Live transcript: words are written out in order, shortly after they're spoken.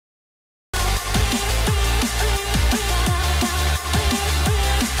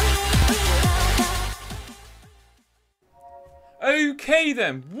Okay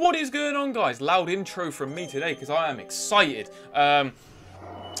then, what is going on, guys? Loud intro from me today because I am excited. Hope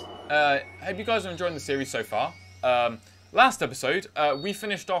you guys are enjoying the series so far. Last episode, we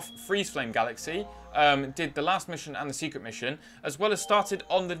finished off Freeze Flame Galaxy, did the last mission and the secret mission, as well as started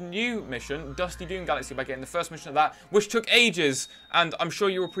on the new mission, Dusty Dune Galaxy, by getting the first mission of that, which took ages, and I'm sure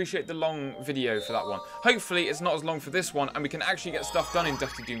you'll appreciate the long video for that one. Hopefully it's not as long for this one, and we can actually get stuff done in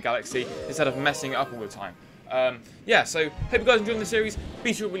Dusty Dune Galaxy instead of messing it up all the time. Yeah, so hope you guys enjoying the series.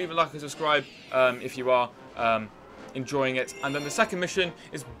 Be sure to leave a like and subscribe if you are enjoying it. And then the second mission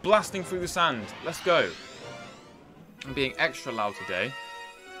is blasting through the sand. Let's go. I'm being extra loud today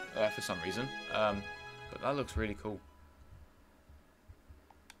for some reason, but that looks really cool.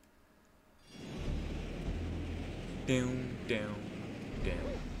 Down, down, down,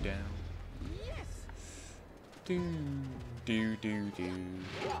 down. Yes. Do.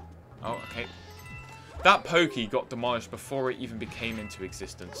 Oh, okay. That Pokey got demolished before it even became into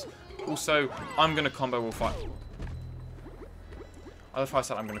existence. Also, I'm going to combo all five. I love how I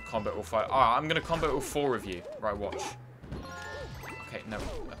said I'm going to combo all five. Ah, I'm going to combo all four of you. Right, watch. Okay, no,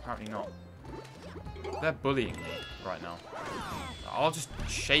 apparently not. They're bullying me right now. I'll just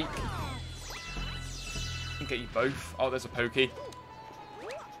shake. And get you both. Oh, there's a Pokey.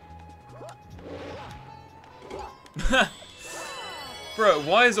 Bro,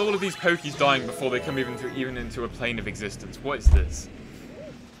 why is all of these Pokies dying before they come even into a plane of existence? What is this?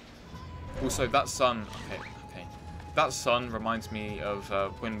 Also, that sun... Okay. That sun reminds me of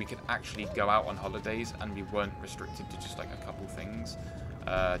when we could actually go out on holidays and we weren't restricted to just like a couple things.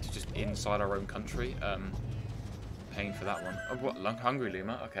 To just inside our own country. Paying for that one. Oh, what? Hungry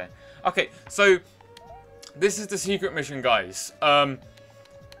Luma? Okay. Okay, so... This is the secret mission, guys.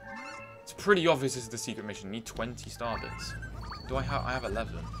 It's pretty obvious this is the secret mission. You need 20 star bits. Do I have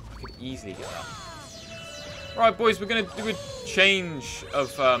 11? I could easily get that. Right, boys, we're going to do a change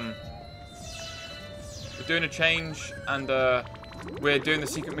of... We're doing a change, and we're doing the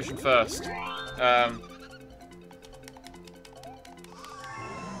secret mission first.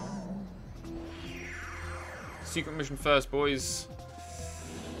 Secret mission first, boys.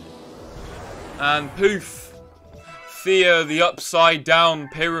 And poof! Fear the upside down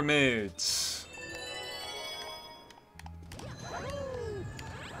pyramids.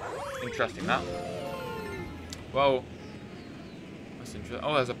 Interesting, that. Well, that's interesting.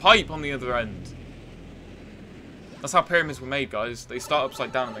 Oh, there's a pipe on the other end. That's how pyramids were made, guys. They start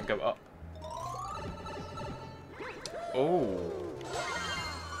upside down and then go up. Oh.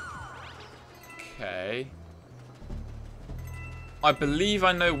 Okay. I believe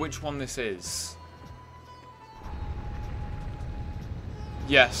I know which one this is.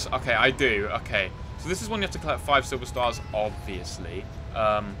 Yes, okay, I do. Okay. So this is one you have to collect 5 silver stars, obviously.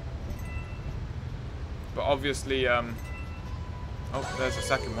 But obviously, oh, there's a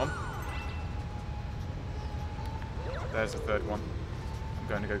second one. There's a third one. I'm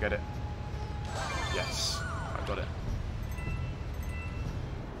going to go get it. Yes, I got it.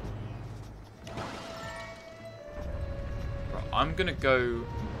 Right, I'm going to go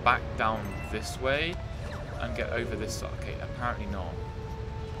back down this way and get over this side. Okay, apparently not.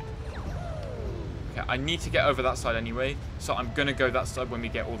 Okay, I need to get over that side anyway, so I'm going to go that side when we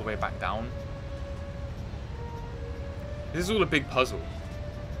get all the way back down. This is all a big puzzle.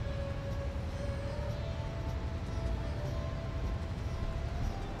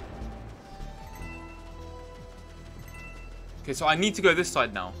 Okay, so I need to go this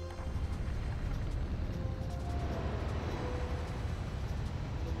side now.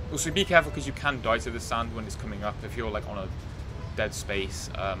 Also, be careful because you can die to the sand when it's coming up. If you're like on a dead space,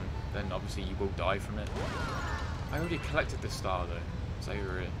 then obviously you will die from it. I already collected this star though. It's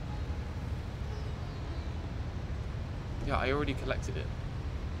over here. Yeah, I already collected it.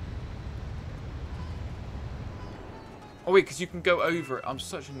 Oh wait, because you can go over it. I'm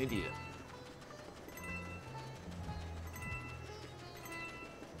such an idiot.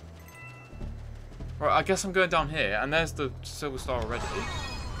 Right, I guess I'm going down here, and there's the silver star already.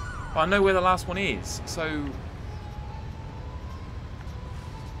 But I know where the last one is, so... Okay,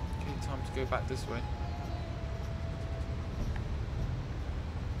 time to go back this way.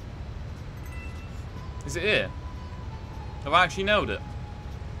 Is it here? Have I actually nailed it?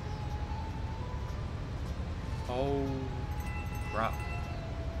 Oh, crap.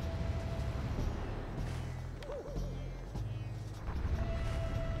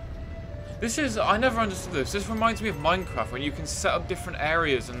 This is, I never understood this. This reminds me of Minecraft when you can set up different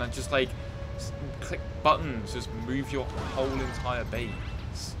areas and then just like click buttons, just move your whole entire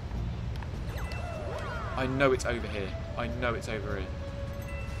base. I know it's over here. I know it's over here.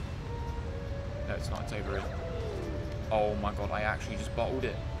 No, it's not. It's over here. Oh my god, I actually just bottled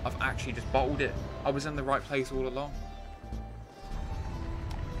it. I've actually just bottled it. I was in the right place all along.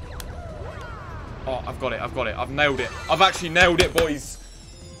 Oh, I've got it. I've got it. I've nailed it. I've actually nailed it, boys.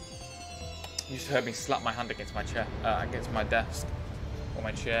 You just heard me slap my hand against my chair, against my desk or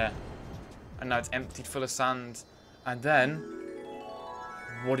my chair. And now it's emptied full of sand. And then,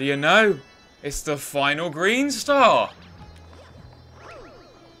 what do you know? It's the final green star.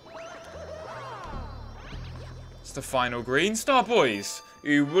 It's the final green star, boys.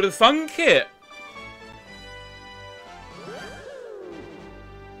 Who would have thunk it?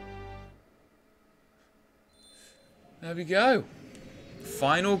 There we go.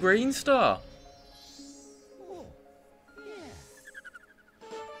 Final green star.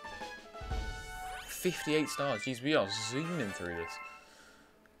 $58 stars. Jeez, we are zooming through this.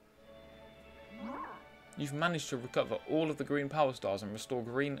 You've managed to recover all of the green power stars and restore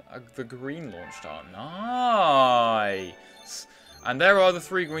the green launch star. Nice. And there are the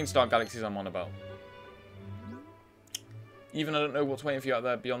 3 green star galaxies I'm on about. Even I don't know what's waiting for you out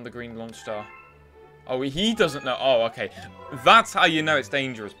there beyond the green launch star. Oh, he doesn't know. Oh, okay. That's how you know it's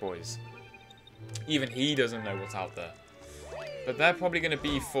dangerous, boys. Even he doesn't know what's out there. But they're probably going to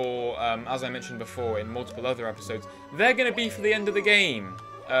be for, as I mentioned before in multiple other episodes, they're going to be for the end of the game.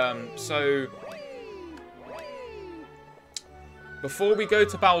 So, before we go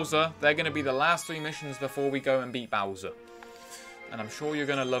to Bowser, they're going to be the last 3 missions before we go and beat Bowser. And I'm sure you're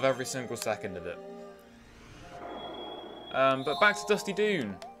going to love every single second of it. But back to Dusty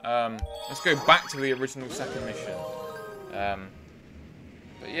Dune. Let's go back to the original second mission.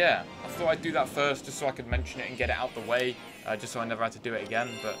 But yeah, I thought I'd do that first just so I could mention it and get it out the way. Just so I never had to do it again.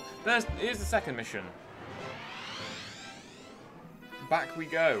 But here's the second mission. Back we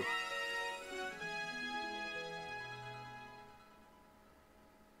go.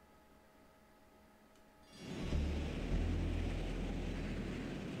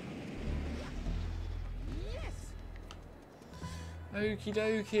 Okie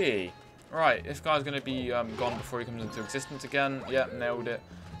dokie. Right, this guy's going to be gone before he comes into existence again. Yep, nailed it.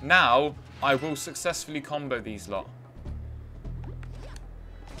 Now, I will successfully combo these lot.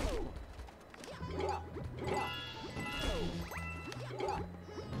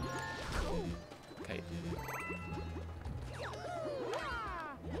 Okay.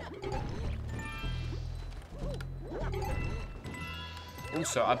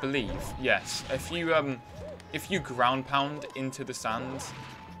 Also, I believe, yes, if you ground pound into the sand,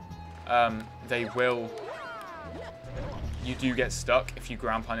 they will. You do get stuck if you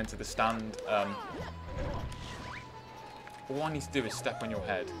ground pound into the stand. All I need to do is step on your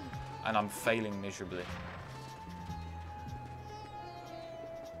head, and I'm failing miserably.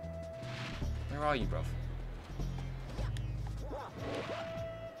 Where are you, bruv?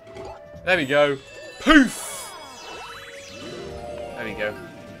 There we go. Poof! There we go.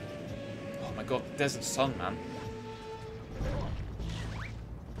 Oh my god, desert sun, man.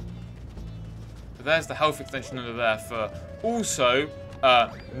 But there's the health extension under there for also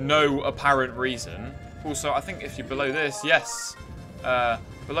no apparent reason. Also, I think if you're below this, yes.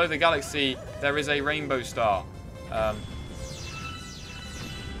 Below the galaxy, there is a rainbow star. I'm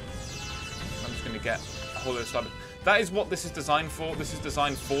just going to get a whole load of stuff. That is what this is designed for. This is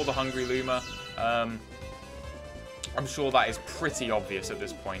designed for the Hungry Luma. I'm sure that is pretty obvious at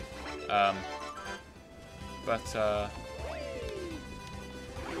this point.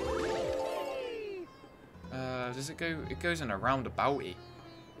 Does it go? It goes in a roundabouty.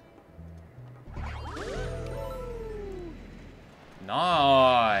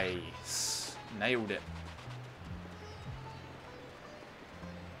 Nice. Nailed it.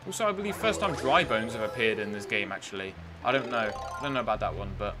 Also, I believe first time dry bones have appeared in this game, actually. I don't know. I don't know about that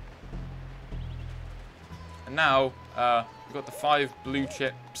one, but... And now, we've got the 5 blue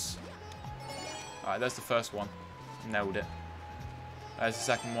chips. Alright, there's the first one. Nailed it. There's the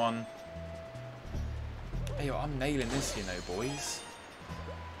second one. Hey, yo, I'm nailing this, you know, boys.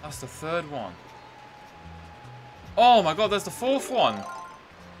 That's the third one. Oh my god, there's the fourth one.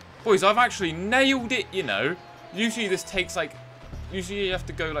 Boys, I've actually nailed it, you know. Usually this takes like... Usually you have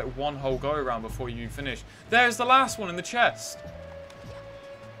to go like one whole go around before you finish. There's the last one in the chest.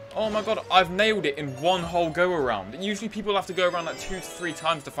 Oh my god, I've nailed it in one whole go around. Usually people have to go around like 2 to 3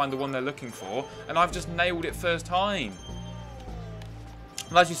 times to find the one they're looking for. And I've just nailed it first time.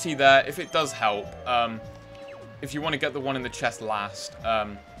 And as you see there, if it does help, if you want to get the one in the chest last,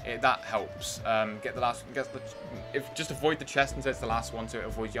 that helps. Get the last, just avoid the chest until it's the last one, so it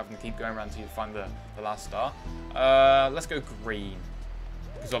avoids you having to keep going around until you find the last star. Let's go green,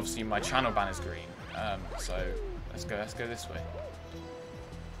 because obviously my channel ban is green. So let's go this way.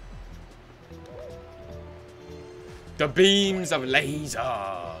 The beams of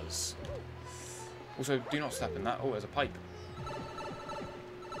lasers. Also, do not step in that. Oh, there's a pipe.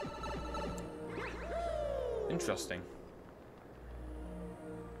 Interesting.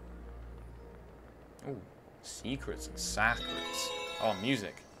 Oh, secrets and sacrets. Oh,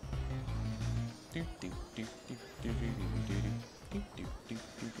 music.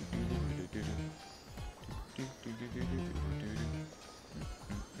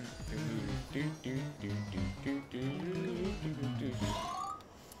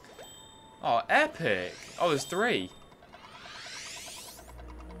 Oh, epic! Oh, there's 3.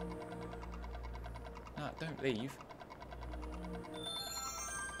 No, don't leave.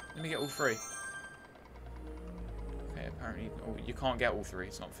 Let me get all 3. Okay, apparently oh, you can't get all 3.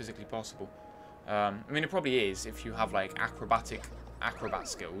 It's not physically possible. I mean, it probably is if you have like acrobat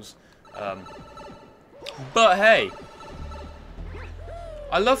skills. But hey,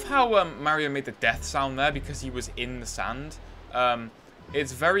 I love how Mario made the death sound there because he was in the sand.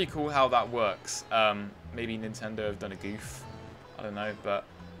 It's very cool how that works. Maybe Nintendo have done a goof. I don't know, but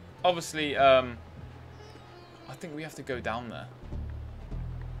obviously, I think we have to go down there.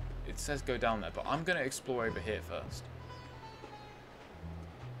 It says go down there, but I'm going to explore over here first.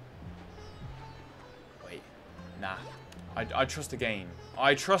 Wait. Nah. I trust the game.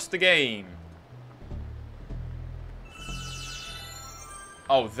 I trust the game.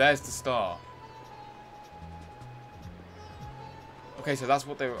 Oh, there's the star. Okay, so that's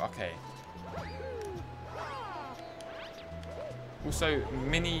what they were... Okay. Also,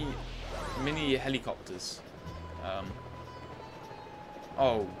 mini helicopters.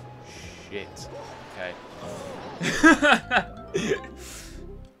 Oh, shit. Okay.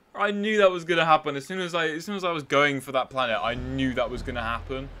 I knew that was gonna happen. As soon as I was going for that planet, I knew that was gonna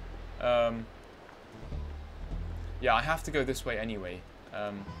happen. Yeah, I have to go this way anyway,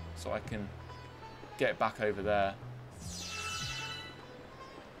 so I can get back over there.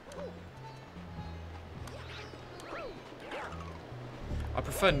 I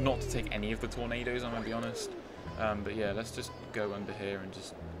prefer not to take any of the tornadoes, I'm going to be honest. But yeah, let's just go under here and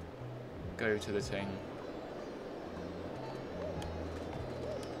just go to the thing.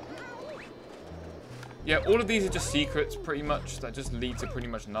 Yeah, all of these are just secrets, pretty much, that just lead to pretty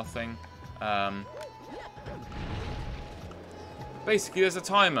much nothing. Basically, there's a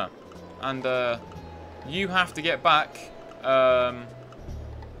timer, and you have to get back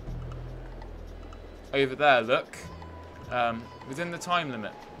over there, look. Within the time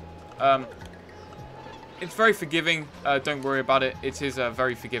limit. It's very forgiving. Don't worry about it. It is a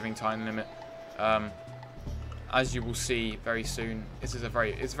very forgiving time limit. As you will see very soon, it's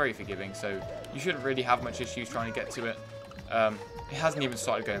very forgiving. So you shouldn't really have much issues trying to get to it. It hasn't even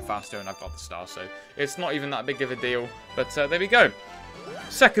started going faster, and I've got the star, so it's not even that big of a deal. But there we go.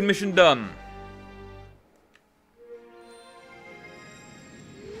 Second mission done.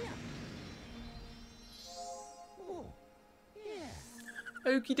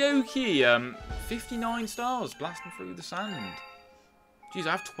 Okie dokie, 59 stars blasting through the sand. Jeez,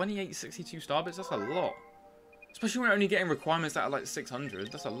 I have 2862 star bits, that's a lot. Especially when we're only getting requirements that are like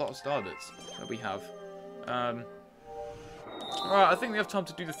 600, that's a lot of star bits that we have. Alright, I think we have time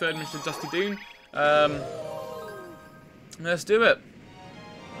to do the third mission of Dusty Dune. Let's do it.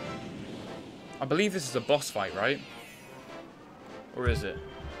 I believe this is a boss fight, right? Or is it?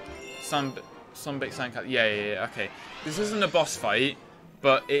 Sunbaked Sandcastle, yeah, okay. This isn't a boss fight.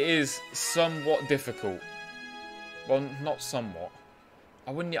 But it is somewhat difficult. Well, not somewhat.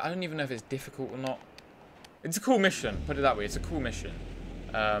 I don't even know if it's difficult or not. It's a cool mission. Put it that way. It's a cool mission.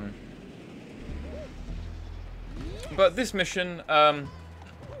 But this mission,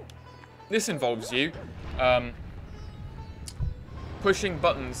 this involves you pushing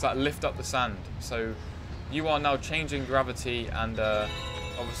buttons that lift up the sand. So you are now changing gravity and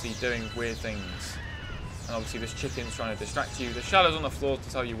obviously doing weird things. And obviously this chicken's trying to distract you. The shadows on the floor to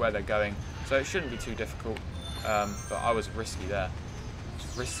tell you where they're going. So it shouldn't be too difficult. But I was risky there. It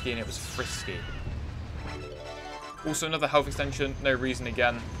was risky and it was frisky. Also another health extension. No reason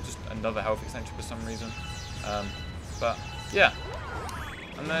again. Just another health extension for some reason. But yeah.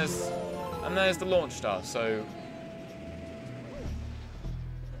 And there's the launch star. So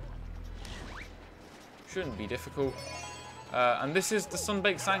shouldn't be difficult. And this is the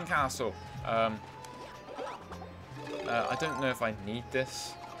Sunbaked Sandcastle. I don't know if I need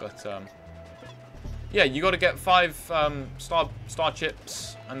this, but yeah, you got to get 5 star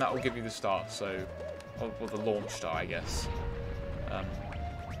chips, and that will give you the star. So, or the launch star, I guess.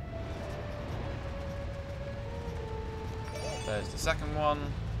 There's the second one.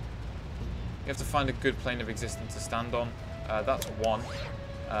 You have to find a good plane of existence to stand on. That's 1,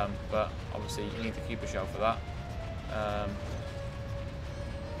 but obviously you need the Cooper shell for that.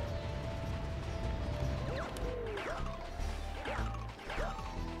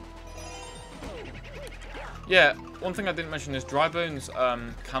 Yeah, one thing I didn't mention is dry bones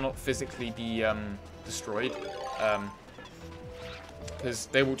cannot physically be destroyed. Because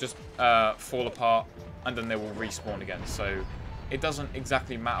they will just fall apart and then they will respawn again. So it doesn't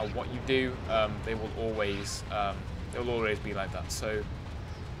exactly matter what you do. They will always be like that. So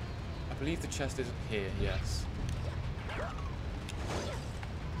I believe the chest is here. Yes.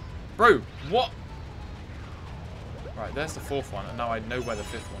 Bro, what? Right, there's the fourth one, and now I know where the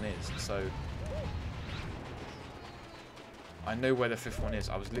fifth one is. So I know where the fifth one is.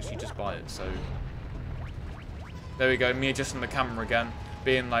 I was literally just by it. So there we go. Me adjusting the camera again.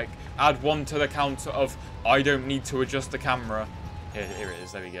 Being like, add one to the counter of, I don't need to adjust the camera. Here it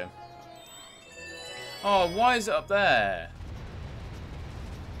is. There we go. Oh, why is it up there?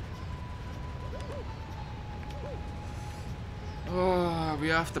 Oh, we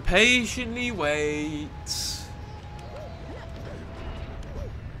have to patiently wait. It's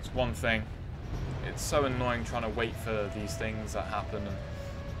one thing. It's so annoying trying to wait for these things that happen. And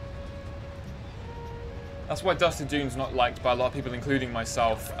that's why Dusty Dune's not liked by a lot of people, including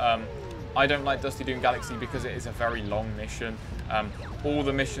myself. I don't like Dusty Dune Galaxy because it is a very long mission. All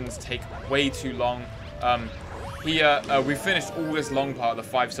the missions take way too long. Here, we finished all this long part of the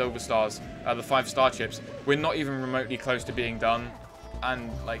 5 Silver Stars, the 5 Star Chips. We're not even remotely close to being done.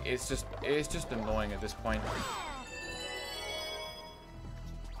 And, like, it's just annoying at this point.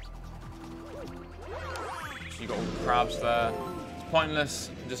 So you got all the crabs there. It's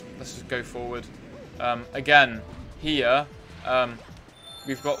pointless. Let's just go forward. Again, here,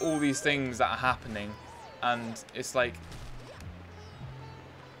 we've got all these things that are happening, and it's like,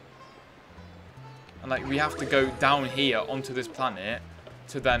 we have to go down here onto this planet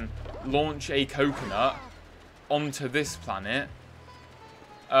to then launch a coconut onto this planet,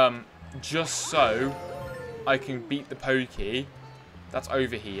 just so I can beat the Pokey that's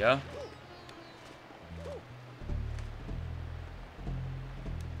over here.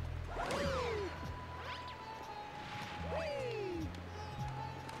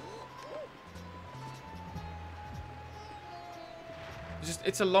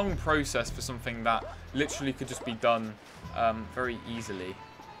 It's a long process for something that literally could just be done very easily.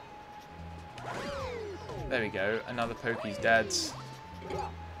 There we go. Another Pokey's dead.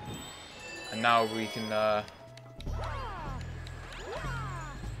 And now we can...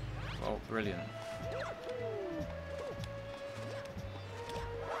 Oh, brilliant.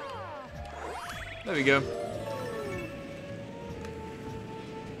 There we go.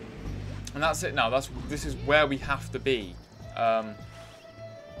 And that's it now. This is where we have to be.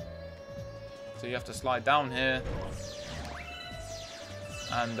 So you have to slide down here,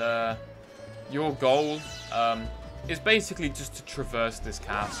 and your goal is basically just to traverse this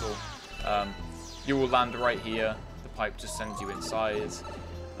castle. You will land right here. The pipe just sends you inside,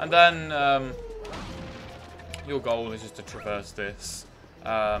 and then your goal is just to traverse this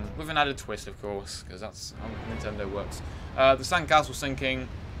with an added twist, of course, because that's how Nintendo works. The sandcastle sinking.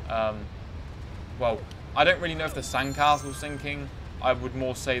 Well, I don't really know if the sandcastle's sinking. I would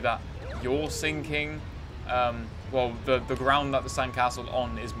more say that you're sinking. Well, the ground that the sandcastle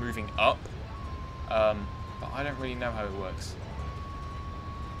on is moving up. But I don't really know how it works.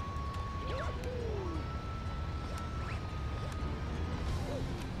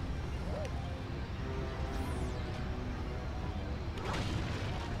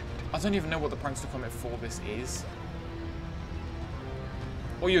 I don't even know what the Prankster Comet for this is.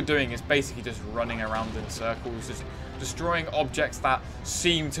 All you're doing is basically just running around in circles, just destroying objects that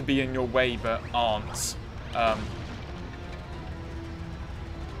seem to be in your way but aren't.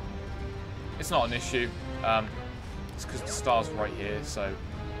 It's not an issue. It's because the star's right here, so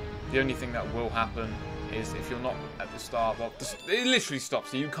the only thing that will happen is if you're not at the star, well, it literally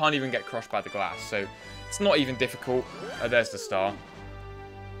stops, so you can't even get crushed by the glass, so it's not even difficult. There's the star.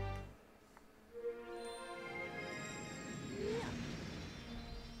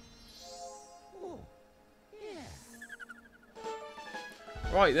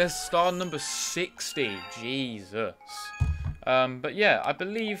 Right, there's star number 60. Jesus. But yeah, I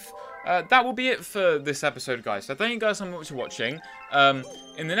believe that will be it for this episode, guys. So thank you guys so much for watching.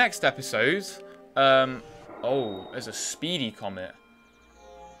 In the next episode... oh, there's a speedy comet.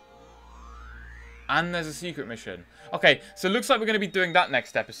 And there's a secret mission. Okay, so it looks like we're going to be doing that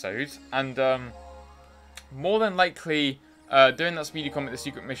next episode. And more than likely doing that speedy comet, the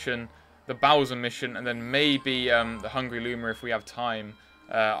secret mission, the Bowser mission, and then maybe the Hungry Luma if we have time.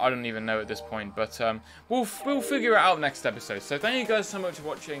 I don't even know at this point, but we'll figure it out next episode. So thank you guys so much for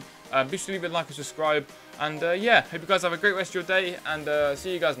watching. Be sure to leave a like and subscribe. And yeah, hope you guys have a great rest of your day, and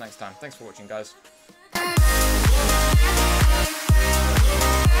see you guys next time. Thanks for watching, guys.